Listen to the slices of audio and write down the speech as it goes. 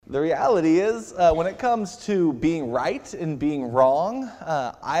The reality is, when it comes to being right and being wrong,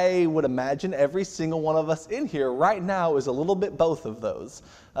 I would imagine every single one of us in here right now is a little bit both of those.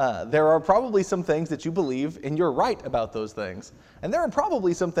 There are probably some things that you believe and you're right about those things. And there are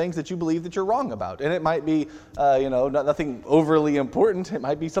probably some things that you believe that you're wrong about. And it might be, nothing overly important. It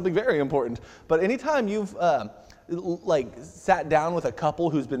might be something very important. But anytime you've sat down with a couple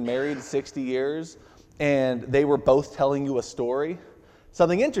who's been married 60 years and they were both telling you a story,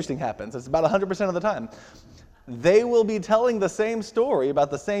 something interesting happens. It's about 100% of the time. They will be telling the same story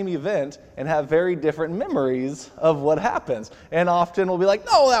about the same event and have very different memories of what happens. And often will be like,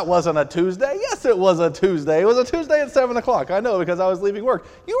 no, that wasn't a Tuesday. Yes, it was a Tuesday. It was a Tuesday at 7 o'clock. I know because I was leaving work.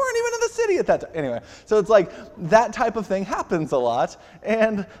 You weren't even in the city at that time. Anyway, so it's like that type of thing happens a lot.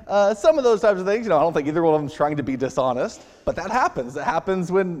 And some of those types of things, I don't think either one of them is trying to be dishonest, but that happens. It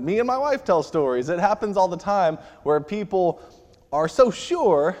happens when me and my wife tell stories. It happens all the time where people are so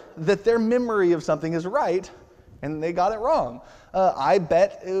sure that their memory of something is right and they got it wrong. I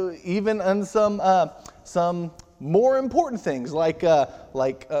bet even on some more important things like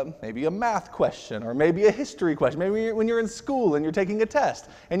maybe a math question or maybe a history question. Maybe when you're in school and you're taking a test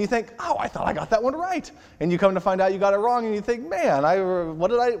and you think, oh, I thought I got that one right. And you come to find out you got it wrong and you think, man, what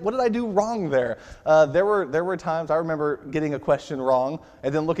did I do wrong there? There were times I remember getting a question wrong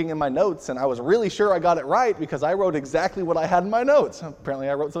and then looking in my notes and I was really sure I got it right because I wrote exactly what I had in my notes. Apparently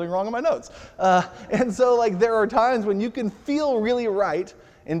I wrote something wrong in my notes. And so there are times when you can feel really right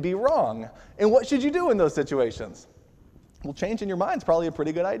and be wrong. And what should you do in those situations? Well, changing your mind is probably a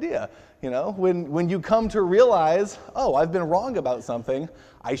pretty good idea. When you come to realize, oh, I've been wrong about something,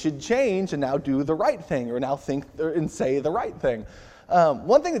 I should change and now do the right thing or now think and say the right thing.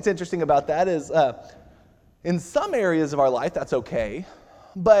 One thing that's interesting about that is in some areas of our life, that's okay.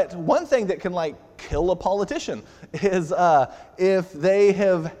 But one thing that can kill a politician is if they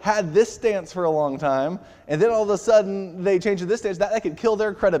have had this stance for a long time and then all of a sudden they change to this stance, that could kill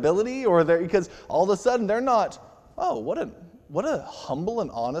their credibility because all of a sudden they're not, oh, what a humble and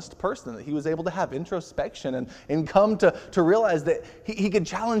honest person that he was able to have introspection and come to realize that he could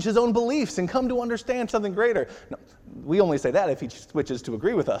challenge his own beliefs and come to understand something greater. No, we only say that if he switches to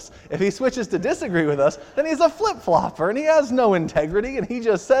agree with us. If he switches to disagree with us, then he's a flip-flopper and he has no integrity and he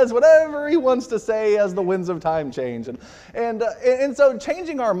just says whatever he wants to say as the winds of time change. And so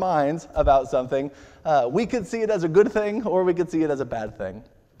changing our minds about something, we could see it as a good thing or we could see it as a bad thing.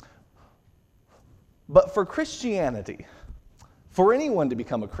 But for Christianity, for anyone to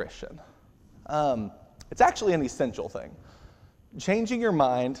become a Christian, it's actually an essential thing. Changing your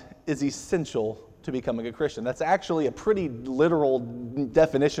mind is essential to becoming a Christian. That's actually a pretty literal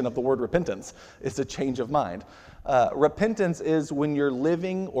definition of the word repentance. It's a change of mind. Repentance is when you're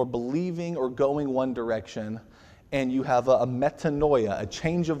living or believing or going one direction and you have a metanoia, a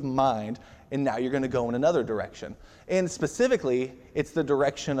change of mind, and now you're going to go in another direction. And specifically, it's the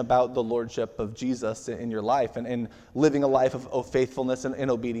direction about the lordship of Jesus in your life and living a life of faithfulness and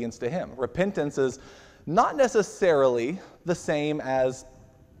obedience to him. Repentance is not necessarily the same as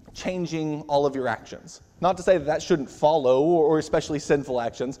changing all of your actions. Not to say that shouldn't follow, or especially sinful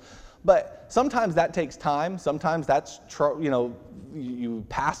actions, but sometimes that takes time. Sometimes that's, you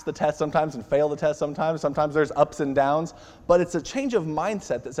pass the test sometimes and fail the test sometimes. Sometimes there's ups and downs, but it's a change of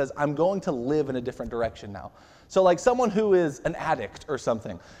mindset that says, I'm going to live in a different direction now. So like someone who is an addict or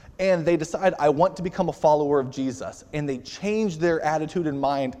something, and they decide, I want to become a follower of Jesus, and they change their attitude and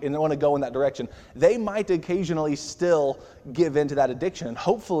mind and want to go in that direction, they might occasionally still give into that addiction. And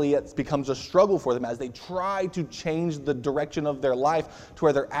hopefully it becomes a struggle for them as they try to change the direction of their life to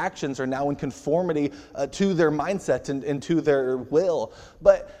where their actions are now in conformity to their mindset and to their will.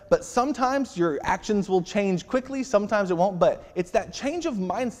 But sometimes your actions will change quickly, sometimes it won't, but it's that change of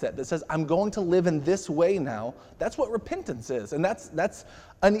mindset that says, I'm going to live in this way now. That's what repentance is, and that's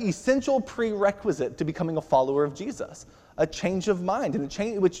an essential prerequisite to becoming a follower of Jesus. A change of mind, and a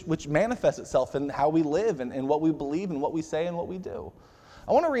change which manifests itself in how we live and what we believe and what we say and what we do.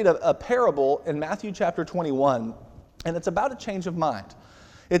 I want to read a parable in Matthew chapter 21, and it's about a change of mind.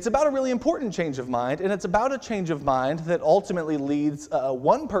 It's about a really important change of mind, and it's about a change of mind that ultimately leads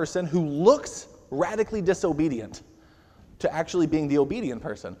one person who looks radically disobedient to actually being the obedient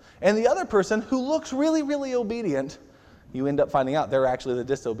person. And the other person who looks really, really obedient, you end up finding out they're actually the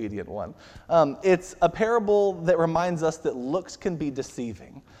disobedient one. It's a parable that reminds us that looks can be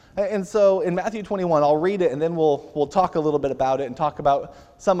deceiving. And so in Matthew 21, I'll read it and then we'll talk a little bit about it and talk about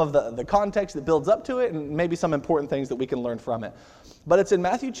some of the context that builds up to it and maybe some important things that we can learn from it. But it's in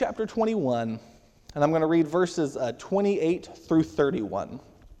Matthew chapter 21, and I'm going to read verses 28 through 31.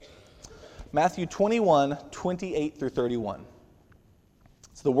 Matthew 21, 28 through 31.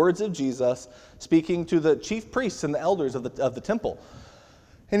 It It's the words of Jesus speaking to the chief priests and the elders of the temple.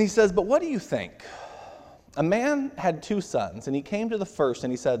 And he says, "But what do you think? A man had 2 sons, and he came to the first,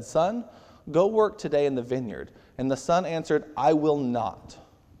 and he said, 'Son, go work today in the vineyard.' And the son answered, 'I will not.'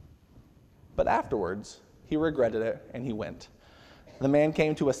 But afterwards, he regretted it, and he went. The man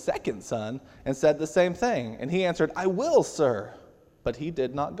came to a second son and said the same thing. And he answered, 'I will, sir.' But he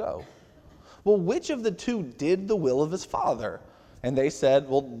did not go. Well, which of the 2 did the will of his father?" And they said,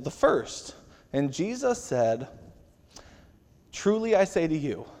 "Well, the first." And Jesus said, "Truly I say to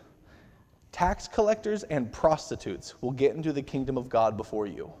you, tax collectors and prostitutes will get into the kingdom of God before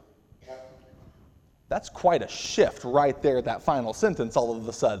you." That's quite a shift right there, that final sentence, all of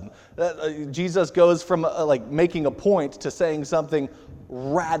a sudden. Jesus goes from making a point to saying something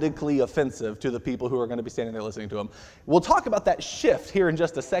radically offensive to the people who are going to be standing there listening to him. We'll talk about that shift here in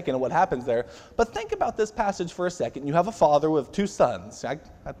just a second and what happens there. But think about this passage for a second. You have a father with 2 sons.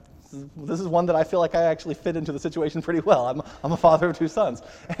 This is one that I feel like I actually fit into the situation pretty well. I'm a father of 2 sons.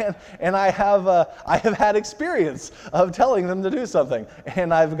 And I have had experience of telling them to do something.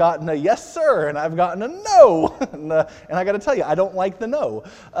 And I've gotten a yes, sir, and I've gotten a no. And I got to tell you, I don't like the no.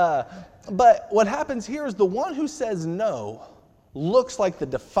 But what happens here is the one who says no looks like the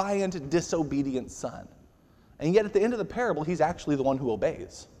defiant, disobedient son. And yet at the end of the parable, he's actually the one who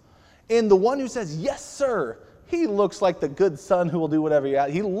obeys. And the one who says, "Yes, sir," he looks like the good son who will do whatever you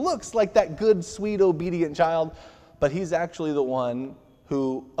ask. He looks like that good, sweet, obedient child, but he's actually the one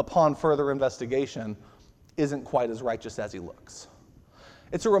who, upon further investigation, isn't quite as righteous as he looks.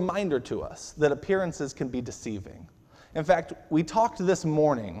 It's a reminder to us that appearances can be deceiving. In fact, we talked this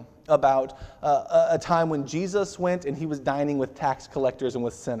morning about a time when Jesus went and he was dining with tax collectors and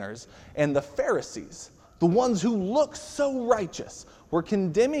with sinners. And the Pharisees, the ones who looked so righteous, were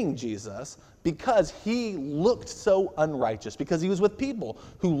condemning Jesus because he looked so unrighteous, because he was with people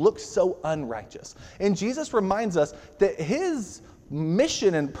who looked so unrighteous. And Jesus reminds us that his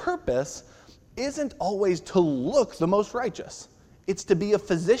mission and purpose isn't always to look the most righteous. It's to be a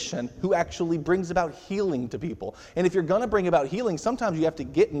physician who actually brings about healing to people. And if you're going to bring about healing, sometimes you have to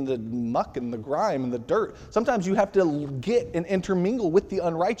get in the muck and the grime and the dirt. Sometimes you have to get and intermingle with the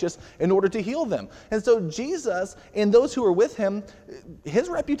unrighteous in order to heal them. And so Jesus and those who were with him, his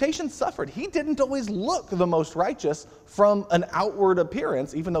reputation suffered. He didn't always look the most righteous from an outward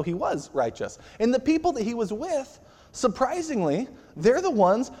appearance, even though he was righteous. And the people that he was with, surprisingly, they're the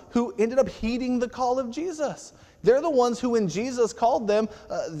ones who ended up heeding the call of Jesus. They're the ones who, when Jesus called them,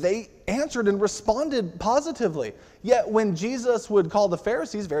 they answered and responded positively. Yet when Jesus would call the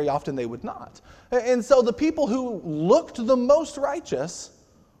Pharisees, very often they would not. And so the people who looked the most righteous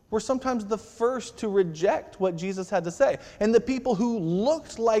were sometimes the first to reject what Jesus had to say. And the people who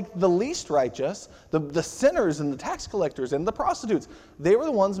looked like the least righteous, the sinners and the tax collectors and the prostitutes, they were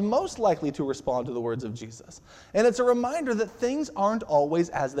the ones most likely to respond to the words of Jesus. And it's a reminder that things aren't always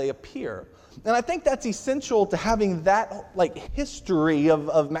as they appear. And I think that's essential to having that history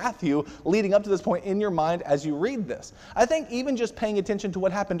of Matthew leading up to this point in your mind as you read this. I think even just paying attention to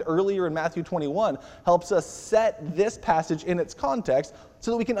what happened earlier in Matthew 21 helps us set this passage in its context so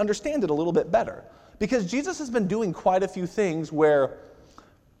that we can understand it a little bit better. Because Jesus has been doing quite a few things where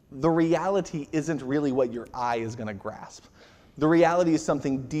the reality isn't really what your eye is going to grasp. The reality is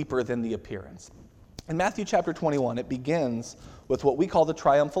something deeper than the appearance. In Matthew chapter 21, it begins with what we call the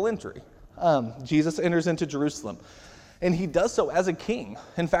triumphal entry. Jesus enters into Jerusalem, and he does so as a king.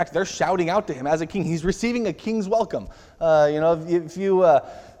 In fact, they're shouting out to him as a king. He's receiving a king's welcome. If you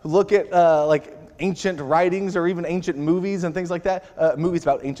look at ancient writings or even ancient movies and things like that, movies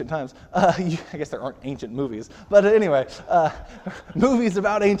about ancient times. I guess there aren't ancient movies. But anyway, movies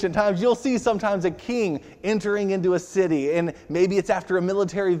about ancient times, you'll see sometimes a king entering into a city, and maybe it's after a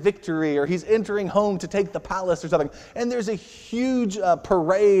military victory, or he's entering home to take the palace or something. And there's a huge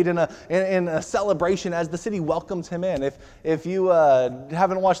parade and a celebration as the city welcomes him in. If you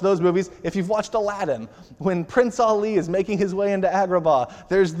haven't watched those movies, if you've watched Aladdin, when Prince Ali is making his way into Agrabah,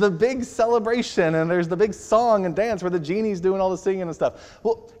 there's the big celebration and there's the big song and dance where the genie's doing all the singing and stuff.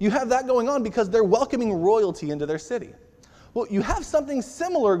 Well, you have that going on because they're welcoming royalty into their city. Well, you have something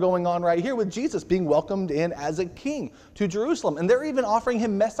similar going on right here with Jesus being welcomed in as a king to Jerusalem. And they're even offering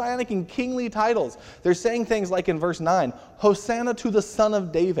him messianic and kingly titles. They're saying things like in verse 9, "Hosanna to the Son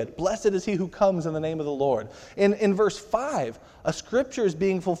of David. Blessed is he who comes in the name of the Lord." In verse 5, a scripture is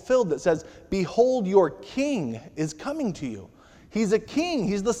being fulfilled that says, "Behold, your king is coming to you." He's a king.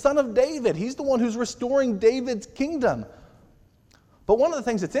 He's the son of David. He's the one who's restoring David's kingdom. But one of the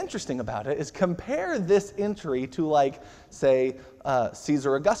things that's interesting about it is compare this entry to say,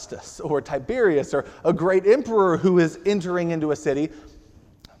 Caesar Augustus or Tiberius or a great emperor who is entering into a city.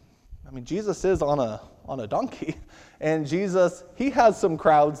 I mean, Jesus is on a donkey, and Jesus, he has some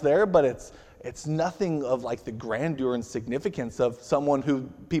crowds there, but it's nothing of like the grandeur and significance of someone who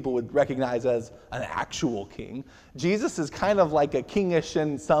people would recognize as an actual king. Jesus is kind of like a kingish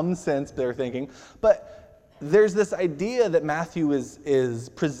in some sense, they're thinking, but there's this idea that Matthew is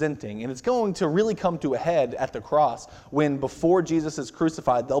presenting, and it's going to really come to a head at the cross when before Jesus is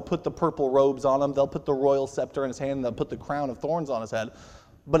crucified, they'll put the purple robes on him, they'll put the royal scepter in his hand, and they'll put the crown of thorns on his head,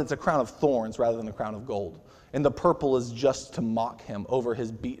 but it's a crown of thorns rather than a crown of gold. And the purple is just to mock him over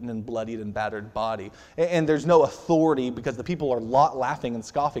his beaten and bloodied and battered body. And there's no authority because the people are laughing and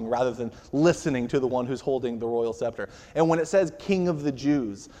scoffing rather than listening to the one who's holding the royal scepter. And when it says King of the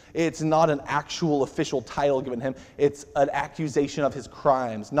Jews, it's not an actual official title given him. It's an accusation of his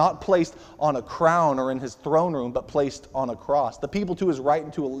crimes, not placed on a crown or in his throne room, but placed on a cross. The people to his right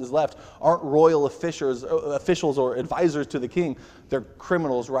and to his left aren't royal officials or advisors to the king. They're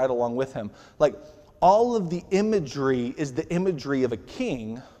criminals right along with him. Like, all of the imagery is the imagery of a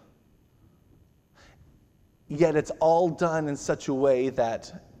king, yet it's all done in such a way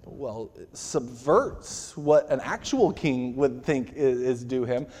that, well, it subverts what an actual king would think is due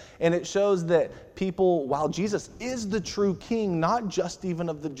him. And it shows that people, while Jesus is the true king, not just even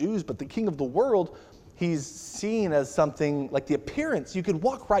of the Jews, but the king of the world, he's seen as something like the appearance. You could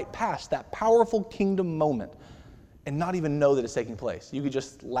walk right past that powerful kingdom moment and not even know that it's taking place. You could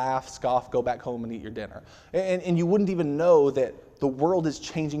just laugh, scoff, go back home and eat your dinner. And you wouldn't even know that the world is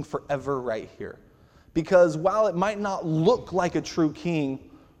changing forever right here. Because while it might not look like a true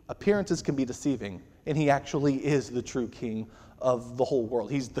king, appearances can be deceiving. And he actually is the true king of the whole world.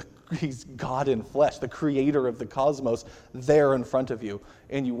 He's God in flesh, the creator of the cosmos there in front of you.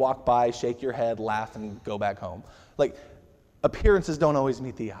 And you walk by, shake your head, laugh, and go back home. Like, appearances don't always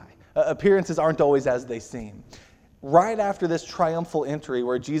meet the eye. Appearances aren't always as they seem. Right after this triumphal entry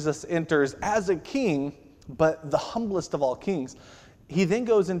where Jesus enters as a king, but the humblest of all kings, he then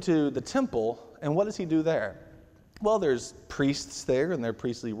goes into the temple, and what does he do there? Well, there's priests there in their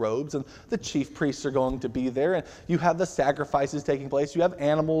priestly robes, and the chief priests are going to be there, and you have the sacrifices taking place, you have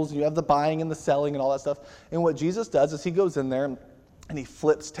animals, you have the buying and the selling and all that stuff. And what Jesus does is he goes in there and he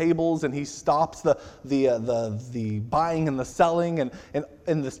flips tables and he stops the buying and the selling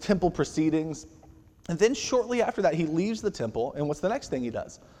and this temple proceedings. And then shortly after that, he leaves the temple, and what's the next thing he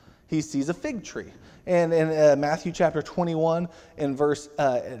does? He sees a fig tree. And in Matthew chapter 21, in verse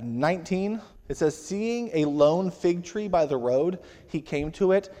 19, it says, "Seeing a lone fig tree by the road, he came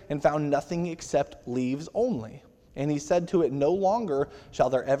to it and found nothing except leaves only. And he said to it, 'No longer shall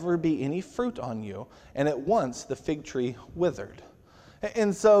there ever be any fruit on you.' And at once the fig tree withered."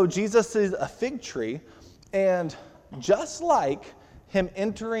 And so Jesus is a fig tree, and just like him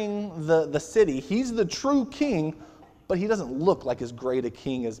entering the city, he's the true king, but he doesn't look like as great a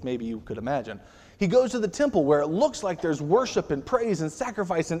king as maybe you could imagine. He goes to the temple where it looks like there's worship and praise and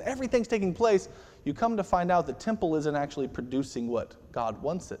sacrifice and everything's taking place. You come to find out the temple isn't actually producing what God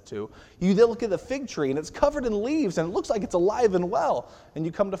wants it to. You then look at the fig tree and it's covered in leaves and it looks like it's alive and well. And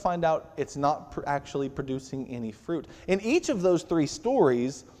you come to find out it's not actually producing any fruit. In each of those three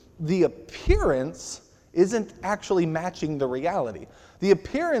stories, the appearance isn't actually matching the reality. The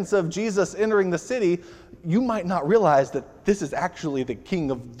appearance of Jesus entering the city, you might not realize that this is actually the king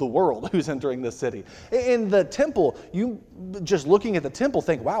of the world who's entering the city. In the temple, you just looking at the temple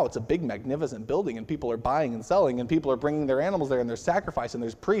think, wow, it's a big, magnificent building, and people are buying and selling, and people are bringing their animals there, and there's sacrifice, and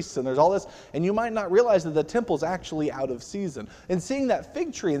there's priests, and there's all this, and you might not realize that the temple's actually out of season. And seeing that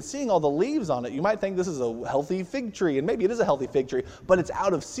fig tree and seeing all the leaves on it, you might think this is a healthy fig tree, and maybe it is a healthy fig tree, but it's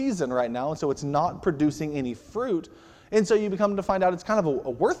out of season right now, and so it's not producing any fruit. And so you become to find out it's kind of a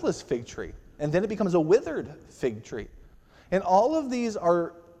worthless fig tree. And then it becomes a withered fig tree. And all of these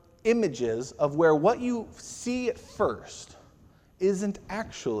are images of where what you see at first isn't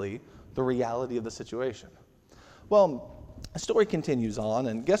actually the reality of the situation. Well, the story continues on,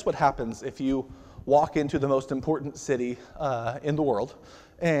 and guess what happens if you walk into the most important city in the world,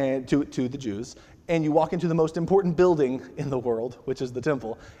 and to the Jews, and you walk into the most important building in the world, which is the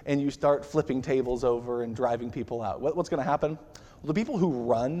temple, and you start flipping tables over and driving people out. What's going to happen? Well, the people who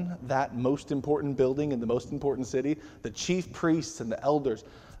run that most important building in the most important city, the chief priests and the elders,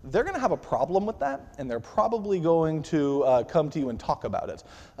 they're going to have a problem with that, and they're probably going to come to you and talk about it.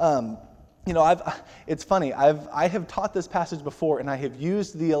 It's funny. I have taught this passage before, and I have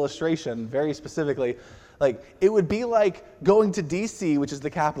used the illustration very specifically. Like, it would be like going to D.C., which is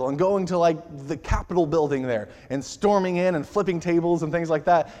the capital, and going to like the Capitol building there, and storming in and flipping tables and things like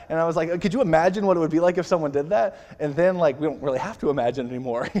that. And I was like, could you imagine what it would be like if someone did that? And then we don't really have to imagine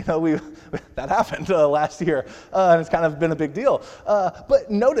anymore. That happened last year, and it's kind of been a big deal. But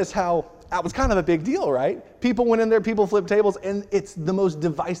notice how that was kind of a big deal, right? People went in there, people flipped tables, and it's the most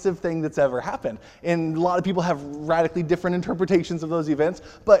divisive thing that's ever happened. And a lot of people have radically different interpretations of those events,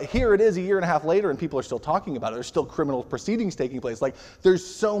 but here it is a year and a half later, and people are still talking about it. There's still criminal proceedings taking place. Like, there's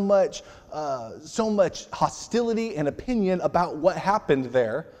so much hostility and opinion about what happened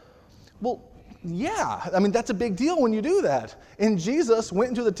there. Well, yeah, that's a big deal when you do that. And Jesus went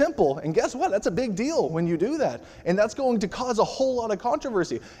into the temple, and guess what? That's a big deal when you do that. And that's going to cause a whole lot of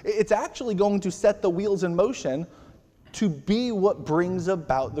controversy. It's actually going to set the wheels in motion to be what brings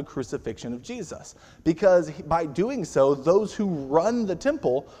about the crucifixion of Jesus. Because by doing so, those who run the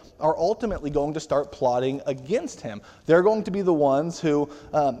temple are ultimately going to start plotting against him. They're going to be the ones who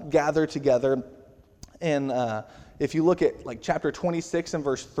gather together. And if you look at chapter 26 and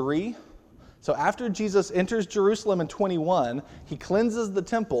verse 3, so after Jesus enters Jerusalem in 21, he cleanses the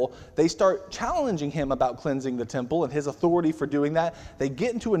temple. They start challenging him about cleansing the temple and his authority for doing that. They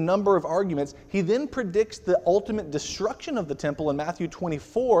get into a number of arguments. He then predicts the ultimate destruction of the temple in Matthew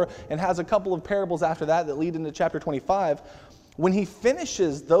 24 and has a couple of parables after that lead into chapter 25. When he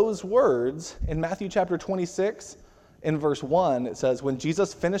finishes those words in Matthew chapter 26, in verse 1, it says, when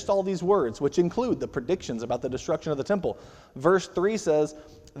Jesus finished all these words, which include the predictions about the destruction of the temple, verse 3 says,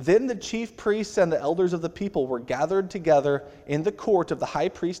 then the chief priests and the elders of the people were gathered together in the court of the high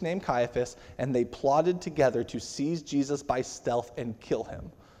priest named Caiaphas, and they plotted together to seize Jesus by stealth and kill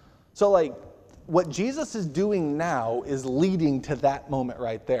him. So what Jesus is doing now is leading to that moment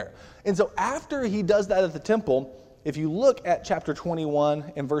right there. And so after he does that at the temple, if you look at chapter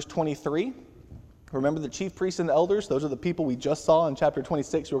 21 and verse 23, remember the chief priests and the elders? Those are the people we just saw in chapter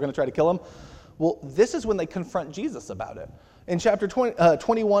 26 who were going to try to kill him. Well, this is when they confront Jesus about it. In chapter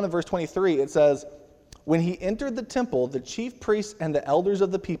 21 and verse 23, it says, when he entered the temple, the chief priests and the elders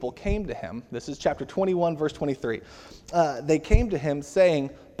of the people came to him. This is chapter 21, verse 23. They came to him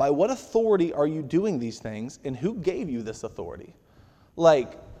saying, by what authority are you doing these things, and who gave you this authority?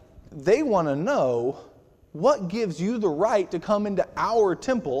 They want to know, what gives you the right to come into our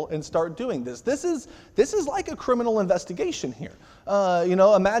temple and start doing this? This is like a criminal investigation here.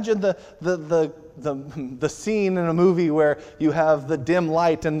 Imagine the scene in a movie where you have the dim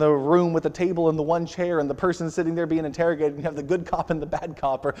light in the room with the table and the one chair and the person sitting there being interrogated, and you have the good cop and the bad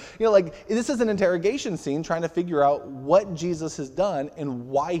cop. Or this is an interrogation scene trying to figure out what Jesus has done and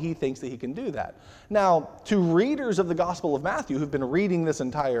why he thinks that he can do that. Now, to readers of the Gospel of Matthew who've been reading this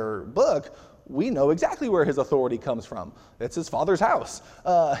entire book, we know exactly where his authority comes from. It's his Father's house.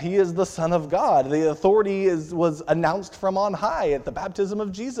 He is the Son of God. The authority was announced from on high at the baptism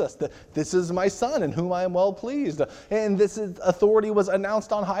of Jesus. This is my Son in whom I am well pleased. And this authority was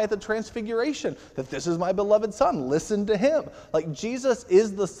announced on high at the Transfiguration, that this is my beloved Son. Listen to him. Jesus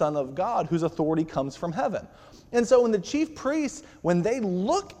is the Son of God whose authority comes from heaven. And so when the chief priests, when they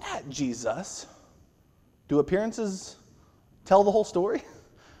look at Jesus, do appearances tell the whole story?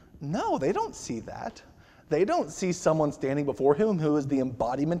 No, they don't see that. They don't see someone standing before him who is the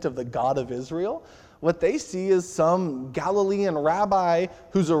embodiment of the God of Israel. What they see is some Galilean rabbi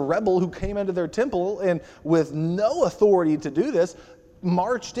who's a rebel who came into their temple and with no authority to do this,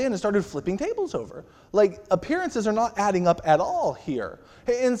 marched in and started flipping tables over. Appearances are not adding up at all here.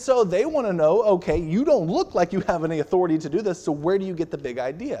 And so they want to know, okay, you don't look like you have any authority to do this, so where do you get the big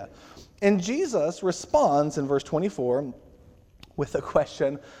idea? And Jesus responds in verse 24 with a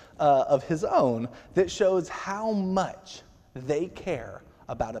question of his own that shows how much they care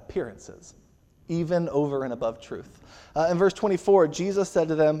about appearances, even over and above truth. In verse 24, Jesus said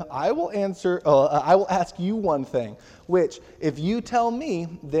to them, I will ask you one thing, which if you tell me,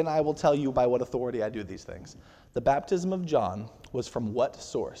 then I will tell you by what authority I do these things. The baptism of John was from what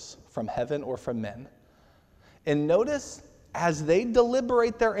source? From heaven or from men? And notice, as they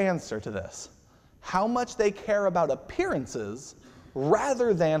deliberate their answer to this, how much they care about appearances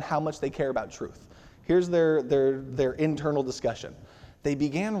rather than how much they care about truth. Here's their internal discussion. They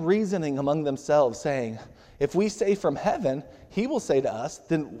began reasoning among themselves, saying, if we say from heaven, he will say to us,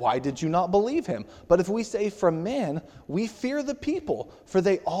 then why did you not believe him? But if we say from men, we fear the people, for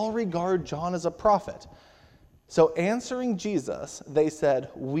they all regard John as a prophet. So answering Jesus, they said,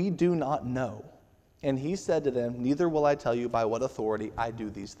 we do not know. And he said to them, neither will I tell you by what authority I do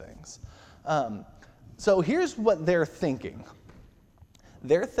these things. So here's what they're thinking.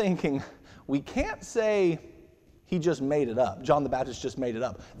 They're thinking, we can't say he just made it up. John the Baptist just made it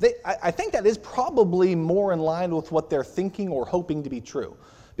up. I think that is probably more in line with what they're thinking or hoping to be true.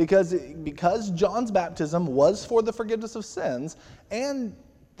 Because John's baptism was for the forgiveness of sins, and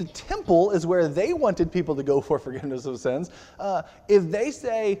the temple is where they wanted people to go for forgiveness of sins. If they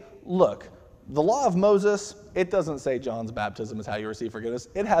say, look, the law of Moses, it doesn't say John's baptism is how you receive forgiveness.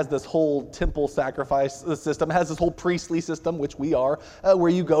 It has this whole temple sacrifice system. It has this whole priestly system, which we are,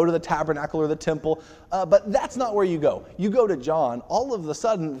 where you go to the tabernacle or the temple. But that's not where you go. You go to John, all of a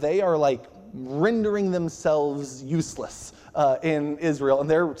sudden they are like rendering themselves useless in Israel. And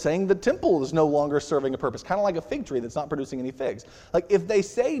they're saying the temple is no longer serving a purpose, kind of like a fig tree that's not producing any figs. Like if they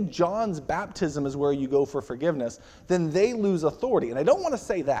say John's baptism is where you go for forgiveness, then they lose authority. And I don't want to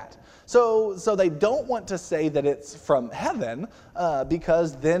say that. So they don't want to say that it's from heaven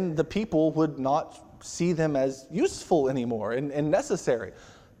because then the people would not see them as useful anymore and necessary.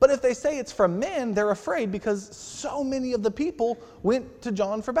 But if they say it's from men, they're afraid because so many of the people went to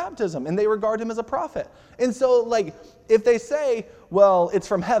John for baptism and they regard him as a prophet. And so, like, if they say, well, it's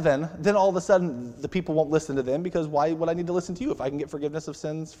from heaven, then all of a sudden the people won't listen to them because why would I need to listen to you if I can get forgiveness of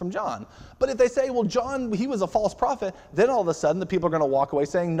sins from John? But if they say, well, John, he was a false prophet, then all of a sudden the people are going to walk away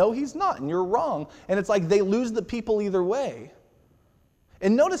saying, no, he's not, and you're wrong. And it's like they lose the people either way.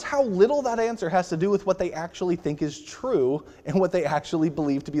 And notice how little that answer has to do with what they actually think is true and what they actually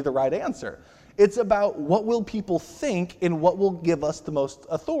believe to be the right answer. It's about what will people think and what will give us the most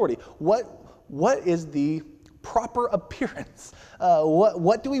authority. What is the proper appearance?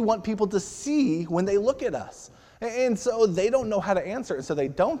 What do we want people to see when they look at us? And so they don't know how to answer, and so they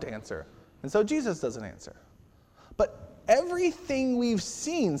don't answer. And so Jesus doesn't answer. But everything we've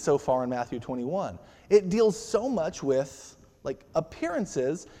seen so far in Matthew 21, it deals so much with like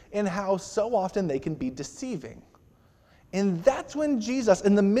appearances and how so often they can be deceiving. And that's when Jesus,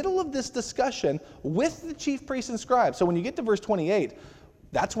 in the middle of this discussion with the chief priests and scribes, so when you get to verse 28,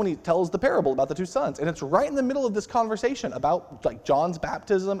 that's when he tells the parable about the two sons. And it's right in the middle of this conversation about like John's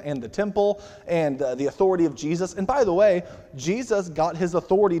baptism and the temple and the authority of Jesus. And by the way, Jesus got his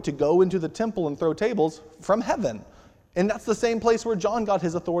authority to go into the temple and throw tables from heaven. And that's the same place where John got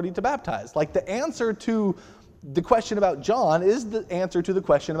his authority to baptize. Like the answer to the question about John is the answer to the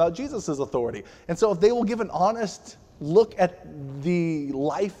question about Jesus' authority. And so if they will give an honest look at the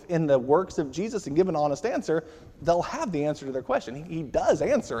life and the works of Jesus and give an honest answer, they'll have the answer to their question. He does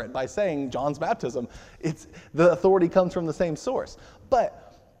answer it by saying John's baptism, the authority comes from the same source.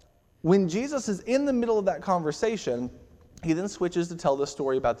 But when Jesus is in the middle of that conversation, he then switches to tell the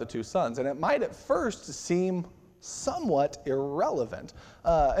story about the two sons. And it might at first seem somewhat irrelevant.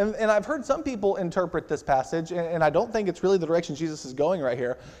 And I've heard some people interpret this passage, and I don't think it's really the direction Jesus is going right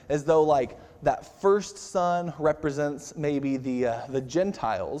here, as though like that first son represents maybe the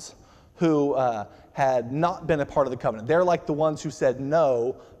Gentiles who had not been a part of the covenant. They're like the ones who said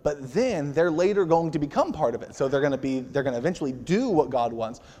no, but then they're later going to become part of it. So they're going to eventually do what God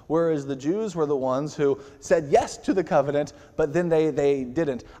wants. Whereas the Jews were the ones who said yes to the covenant, but then they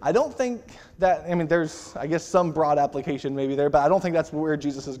didn't. I don't think that, I mean, there's, I guess, some broad application maybe there, but I don't think that's where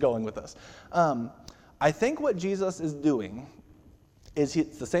Jesus is going with this. I think what Jesus is doing is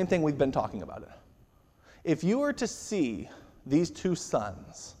it's the same thing we've been talking about it. If you were to see these two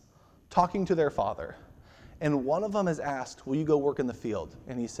sons talking to their father, and one of them is asked, will you go work in the field?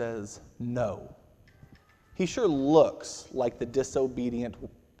 And he says, no. He sure looks like the disobedient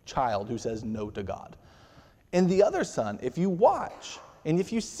child who says no to God. And the other son, if you watch, and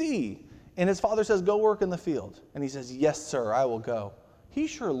if you see, and his father says, go work in the field, and he says, yes, sir, I will go. He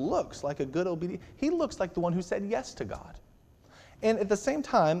sure looks like a good obedient. He looks like the one who said yes to God. And at the same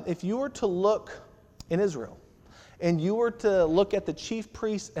time, if you were to look in Israel, and you were to look at the chief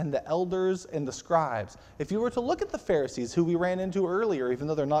priests and the elders and the scribes, if you were to look at the Pharisees, who we ran into earlier, even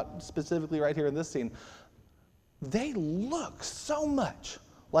though they're not specifically right here in this scene, they look so much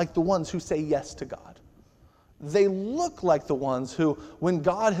like the ones who say yes to God. They look like the ones who, when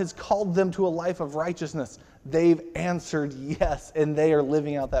God has called them to a life of righteousness, they've answered yes, and they are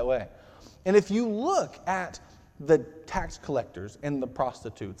living out that way. And if you look at the tax collectors and the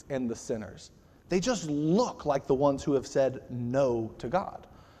prostitutes and the sinners, they just look like the ones who have said no to God.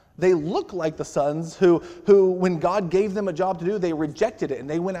 They look like the sons who when God gave them a job to do, they rejected it and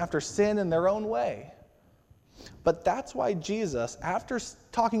they went after sin in their own way. But that's why Jesus, after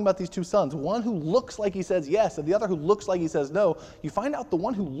talking about these two sons, one who looks like he says yes and the other who looks like he says no, you find out the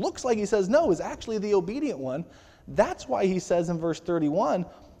one who looks like he says no is actually the obedient one. That's why he says in verse 31,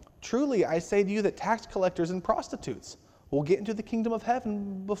 truly I say to you that tax collectors and prostitutes will get into the kingdom of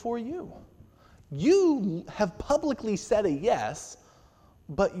heaven before you. You have publicly said a yes,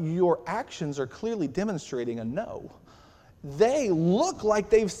 but your actions are clearly demonstrating a no. They look like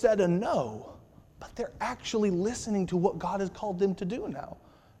they've said a no, but they're actually listening to what God has called them to do now.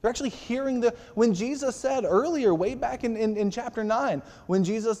 They're actually hearing when Jesus said earlier, way back in chapter 9, when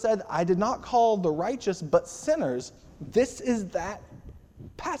Jesus said, I did not call the righteous, but sinners, this is that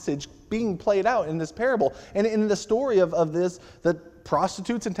passage being played out in this parable. And in the story of this, the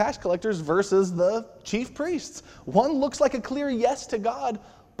prostitutes and tax collectors versus the chief priests. One looks like a clear yes to God,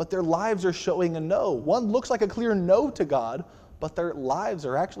 but their lives are showing a no. One looks like a clear no to God, but their lives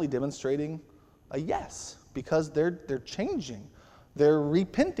are actually demonstrating a yes, because they're changing. They're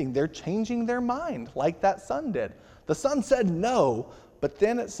repenting. They're changing their mind, like that son did. The son said no, but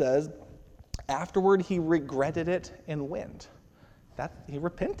then it says, afterward he regretted it and went. He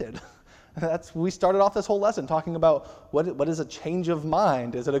repented. We started off this whole lesson talking about what is a change of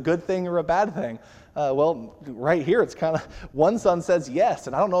mind. Is it a good thing or a bad thing? Well, right here it's kind of, one son says yes,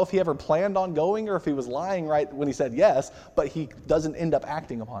 and I don't know if he ever planned on going or if he was lying right when he said yes, but he doesn't end up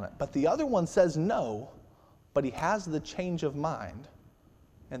acting upon it. But the other one says no, but he has the change of mind,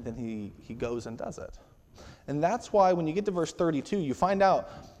 and then he goes and does it. And that's why when you get to verse 32, you find out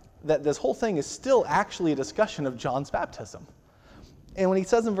that this whole thing is still actually a discussion of John's baptism. And when he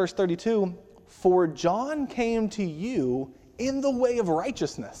says in verse 32, for John came to you in the way of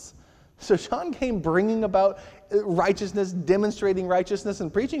righteousness. So John came bringing about righteousness, demonstrating righteousness,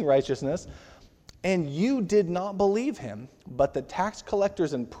 and preaching righteousness, and you did not believe him, but the tax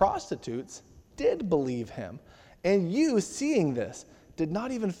collectors and prostitutes did believe him. And you, seeing this, did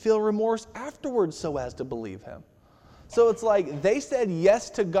not even feel remorse afterwards so as to believe him. So it's like they said yes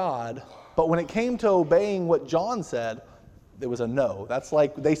to God, but when it came to obeying what John said, it was a no. That's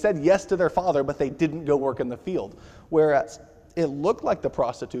like they said yes to their father, but they didn't go work in the field. Whereas it looked like the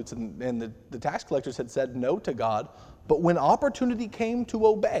prostitutes and the tax collectors had said no to God, but when opportunity came to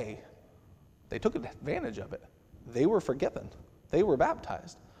obey, they took advantage of it. They were forgiven. They were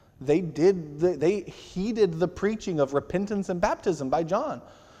baptized. They heeded the preaching of repentance and baptism by John.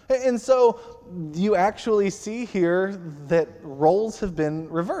 And so you actually see here that roles have been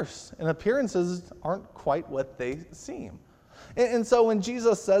reversed and appearances aren't quite what they seem. And so when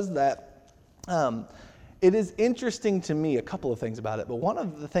Jesus says that, it is interesting to me, a couple of things about it, but one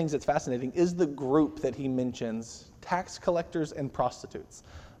of the things that's fascinating is the group that he mentions, tax collectors and prostitutes.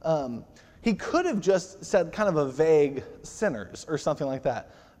 He could have just said kind of a vague sinners or something like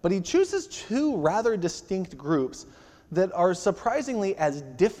that, but he chooses two rather distinct groups that are surprisingly as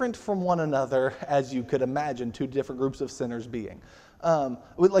different from one another as you could imagine two different groups of sinners being.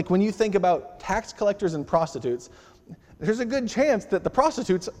 Like when you think about tax collectors and prostitutes, there's a good chance that the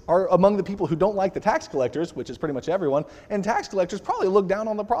prostitutes are among the people who don't like the tax collectors, which is pretty much everyone, and tax collectors probably look down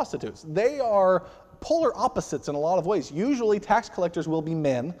on the prostitutes. They are polar opposites in a lot of ways. Usually tax collectors will be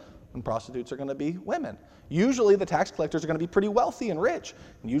men, and prostitutes are going to be women. Usually the tax collectors are going to be pretty wealthy and rich,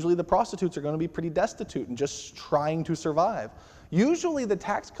 and usually the prostitutes are going to be pretty destitute and just trying to survive. Usually the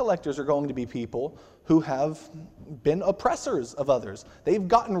tax collectors are going to be people who have been oppressors of others. They've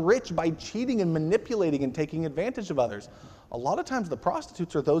gotten rich by cheating and manipulating and taking advantage of others. A lot of times the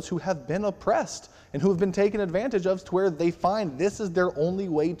prostitutes are those who have been oppressed and who have been taken advantage of to where they find this is their only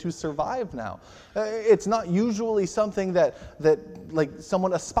way to survive now. It's not usually something that like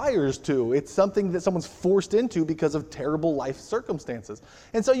someone aspires to. It's something that someone's forced into because of terrible life circumstances.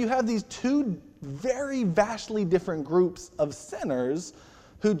 And so you have these two very vastly different groups of sinners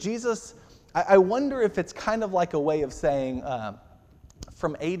who Jesus, I wonder if it's kind of like a way of saying,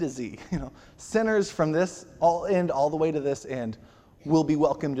 from A to Z, sinners from this end all the way to this end will be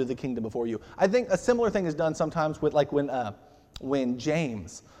welcomed to the kingdom before you. I think a similar thing is done sometimes with like when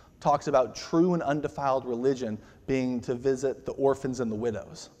James talks about true and undefiled religion being to visit the orphans and the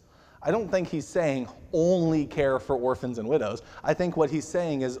widows. I don't think he's saying only care for orphans and widows. I think what he's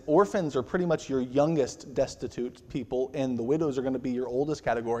saying is orphans are pretty much your youngest destitute people, and the widows are going to be your oldest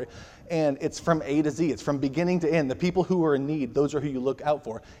category. And it's from A to Z. It's from beginning to end. The people who are in need, those are who you look out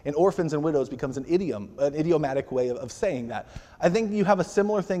for. And orphans and widows becomes an idiomatic way of saying that. I think you have a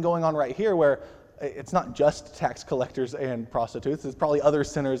similar thing going on right here where it's not just tax collectors and prostitutes. It's probably other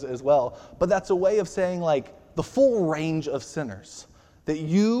sinners as well. But that's a way of saying like the full range of sinners that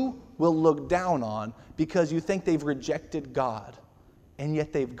you will look down on because you think they've rejected God. And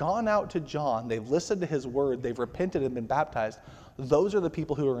yet they've gone out to John, they've listened to his word, they've repented and been baptized. Those are the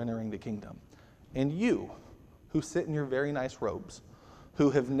people who are entering the kingdom. And you, who sit in your very nice robes, who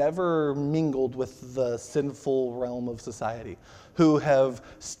have never mingled with the sinful realm of society, who have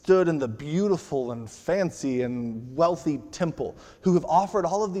stood in the beautiful and fancy and wealthy temple, who have offered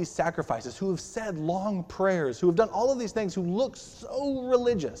all of these sacrifices, who have said long prayers, who have done all of these things, who look so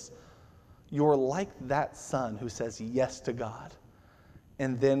religious. You're like that son who says yes to God.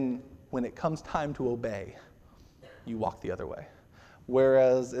 And then when it comes time to obey, you walk the other way.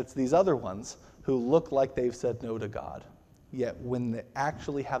 Whereas it's these other ones who look like they've said no to God, yet when they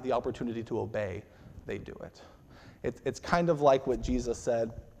actually have the opportunity to obey, they do it. It's kind of like what Jesus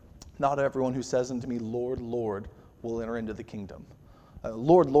said, not everyone who says unto me, Lord, Lord, will enter into the kingdom.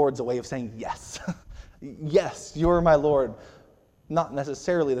 Lord, Lord's a way of saying yes. Yes, you're my Lord. Not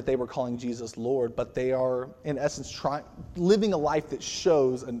necessarily that they were calling Jesus Lord, but they are, in essence, living a life that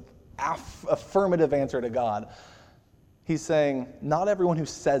shows an affirmative answer to God. He's saying, not everyone who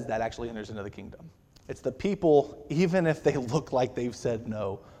says that actually enters into the kingdom. It's the people, even if they look like they've said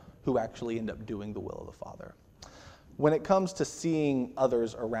no, who actually end up doing the will of the Father. When it comes to seeing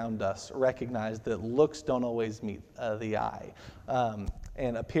others around us, recognize that looks don't always meet the eye.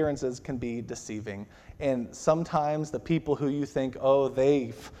 And appearances can be deceiving. And sometimes the people who you think, oh,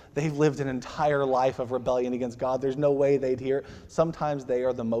 they've lived an entire life of rebellion against God, there's no way they'd hear. Sometimes they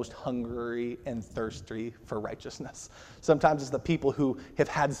are the most hungry and thirsty for righteousness. Sometimes it's the people who have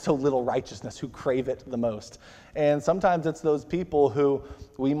had so little righteousness who crave it the most. And sometimes it's those people who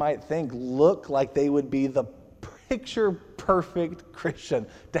we might think look like they would be the picture perfect Christian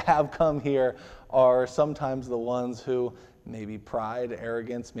to have come here, are sometimes the ones who maybe pride,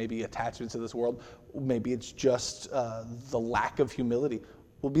 arrogance, maybe attachment to this world, maybe it's just the lack of humility,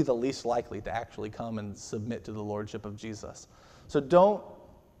 will be the least likely to actually come and submit to the lordship of Jesus. So don't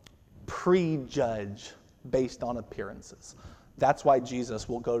prejudge based on appearances. That's why Jesus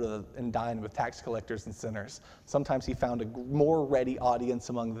will go and dine with tax collectors and sinners. Sometimes he found a more ready audience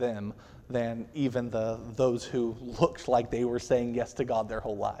among them than even those who looked like they were saying yes to God their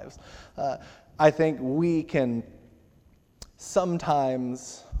whole lives. I think we can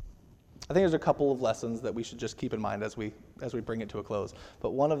sometimes, I think there's a couple of lessons that we should just keep in mind as we bring it to a close.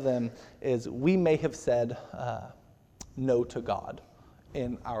 But one of them is we may have said no to God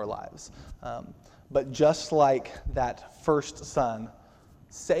in our lives. But just like that first son,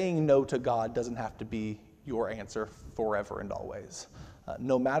 saying no to God doesn't have to be your answer forever and always.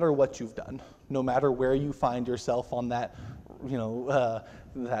 No matter what you've done, no matter where you find yourself on that,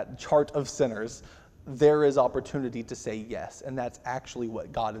 that chart of sinners, there is opportunity to say yes, and that's actually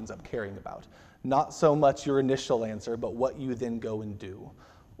what God ends up caring about. Not so much your initial answer, but what you then go and do.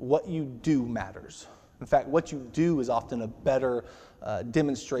 What you do matters. In fact, what you do is often a better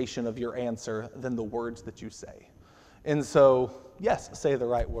demonstration of your answer than the words that you say. And so, yes, say the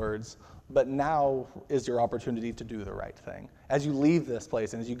right words, but now is your opportunity to do the right thing. As you leave this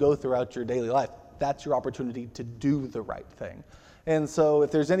place and as you go throughout your daily life, that's your opportunity to do the right thing. And so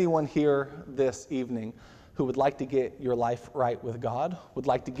if there's anyone here this evening who would like to get your life right with God, would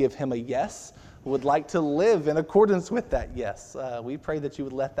like to give him a yes, would like to live in accordance with that yes, we pray that you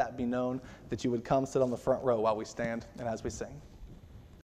would let that be known, that you would come sit on the front row while we stand and as we sing.